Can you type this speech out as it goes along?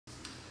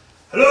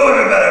Hello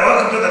everybody,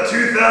 welcome to the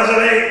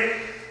 2008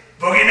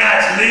 Boogie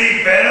Nights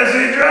League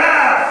Fantasy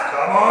Draft.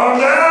 Come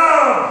on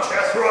down,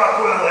 Chess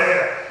Rockwell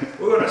here.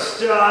 We're going to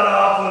start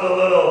off with a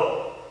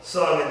little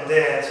song and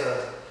dance.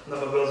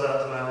 Number goes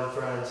out to my old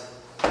friends,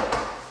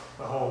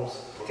 my homes,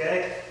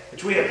 okay?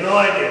 Which we have no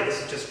idea.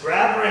 This is just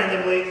grabbed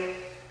randomly.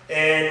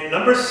 And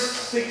number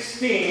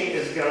 16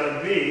 is going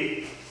to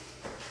be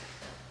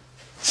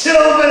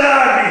Joe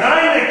Bernard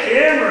behind the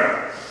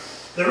camera,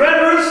 the Red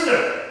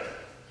Rooster.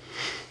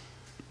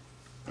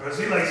 Or as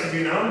he likes to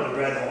be known, the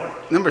Red Horn.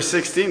 Number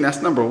 16,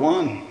 that's number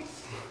 1.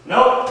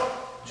 Nope.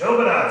 Joe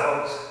Bernard,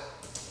 folks.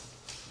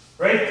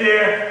 Right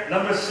there,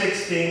 number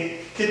 16.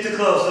 Get the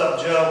close up,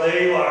 Joe.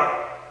 There you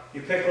are.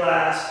 You pick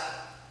last.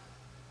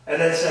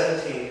 And then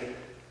 17.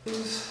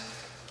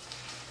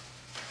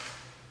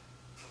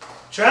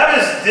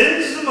 Travis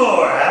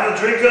Dinsmore, have a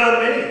drink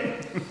on me.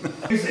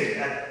 Music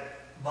at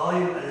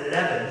volume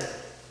 11.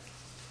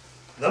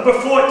 Number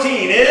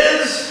 14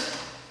 is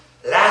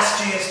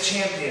last year's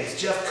champions,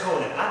 Jeff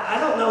Conan. I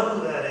don't know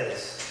who that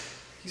is.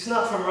 He's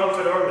not from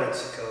Rumford or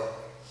Mexico.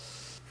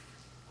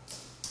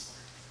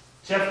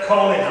 Jeff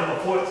Conan, number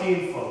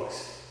 14,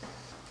 folks.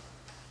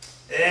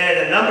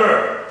 And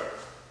number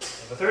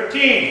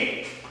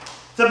 13.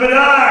 The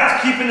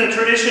Bedards, keeping the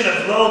tradition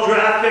of low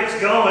draft picks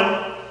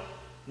going.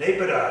 Nate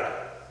Bedard.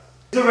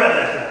 He's a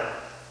redneck now.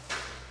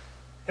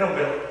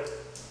 Hillbilly.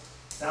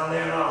 Down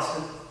there in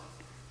Austin.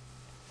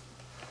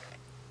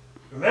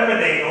 Remember,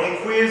 Nate, only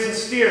queers and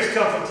steers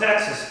come from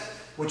Texas.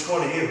 Which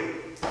one are you?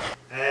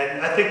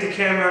 And I think the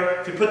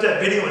camera, if you put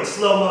that video in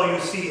slow-mo, you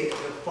see it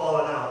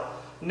falling out.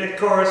 Nick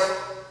Chorus,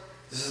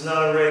 this is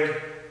not a rig.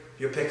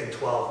 You're picking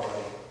 12,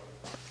 buddy.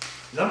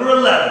 Number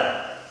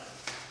 11.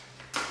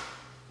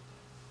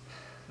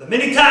 The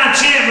mini-time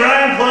champ,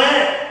 Ryan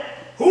Plant.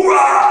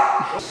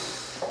 Hoorah!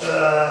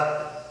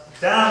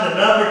 Down to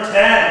number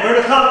 10. We're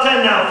in the top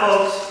 10 now,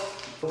 folks.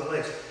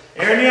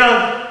 Aaron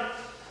Young.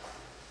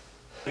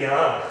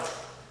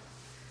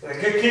 A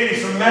good kid,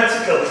 he's from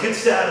Mexico, the good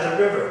side of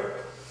the river.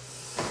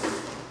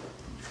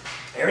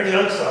 Aaron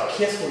Young saw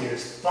Kiss when he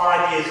was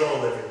 5 years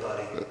old,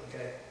 everybody.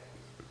 Okay.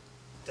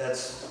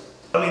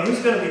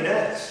 Who's going to be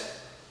next?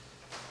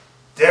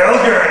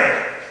 Daryl Gurney.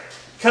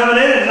 Coming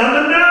in at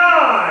number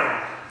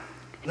 9.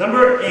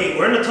 Number 8.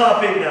 We're in the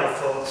top 8 now,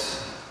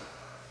 folks.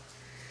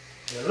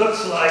 It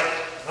looks like,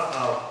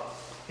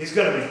 he's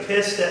going to be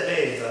pissed at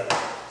me, but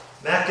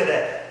Matt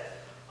Cadet.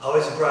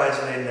 Always a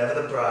bridesmaid,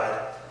 never the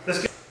bride. Let's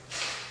get.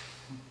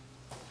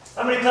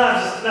 How many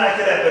times has Matt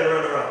Cadet been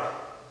runner-up?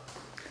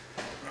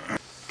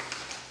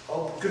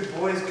 All good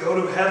boys go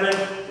to heaven.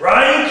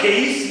 Ryan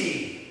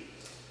Casey.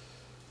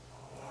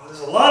 Oh,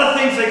 there's a lot of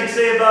things I can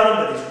say about him,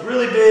 but he's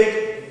really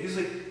big. He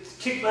usually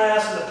kicked my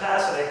ass in the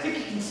past, and I think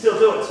he can still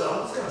do it, so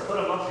I'm just going to put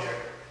him up here.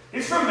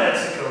 He's from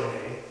Mexico,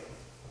 maybe.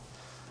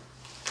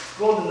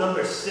 Going to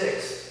number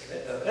 6.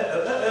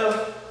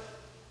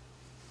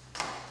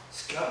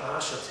 Scott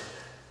Marshallton.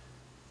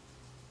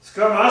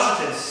 Scott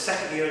Marshallton's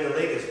second year in the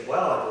league as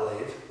well, I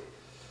believe.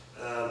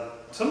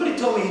 Somebody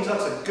told me he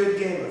talks a good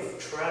game of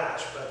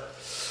trash, but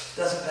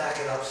doesn't back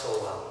it up so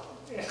well.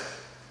 Yeah.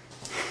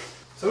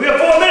 So we have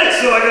 4 minutes,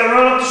 so I gotta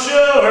run up the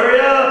show. Hurry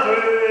up.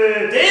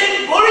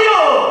 Dan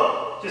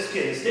Boyer! Just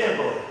kidding, it's Dan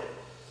Boyer.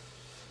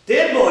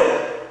 Dan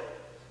Boyer,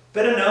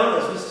 better known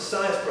as Mr.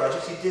 Science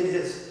Project, he did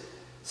his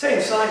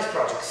same science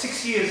project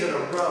 6 years in a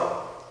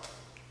row.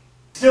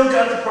 Still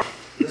got the project.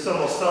 This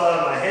almost fell out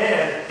of my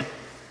hand.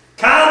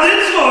 Kyle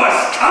Dinsmore,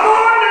 come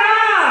on now!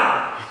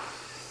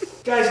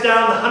 Guy's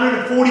down to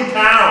 140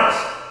 pounds.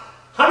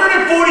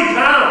 140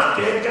 pounds,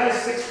 okay? The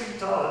guy's 6 feet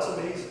tall, that's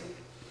amazing.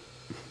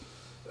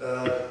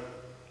 That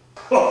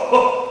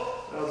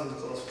was a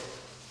close one.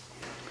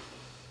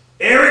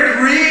 Eric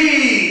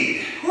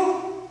Reed.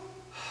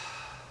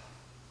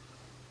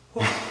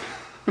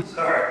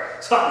 Sorry,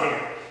 it's hot in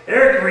here.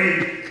 Eric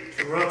Reed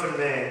from Rumford,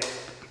 Maine.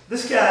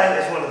 This guy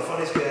is one of the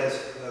funniest guys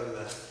I've ever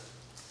met.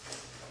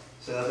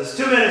 So there's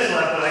 2 minutes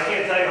left, but I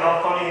can't tell you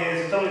how funny he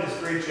is. He told me this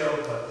great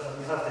joke, but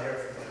you'll have to hear it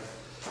from him.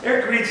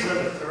 Eric Reed's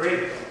number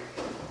 3.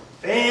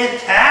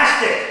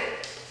 Fantastic!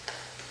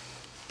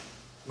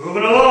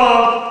 Moving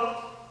along.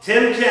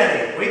 Tim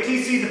Kenny. Wait till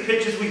you see the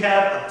pictures we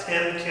have of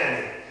Tim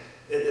Kenny.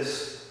 It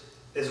is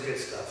good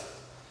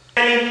stuff.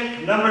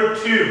 Kenny, number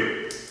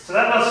 2. So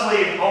that must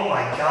leave, oh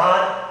my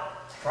God,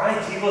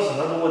 Brian Tebow's a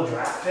number 1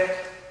 draft pick.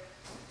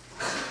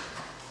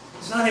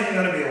 He's not even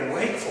going to be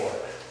awake for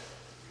it.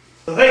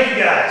 So thank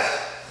you guys.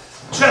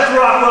 Chess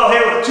Rockwell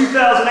here with the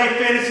 2008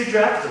 Fantasy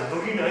Draft of the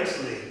Boogie Nights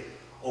League.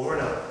 Over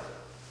and out.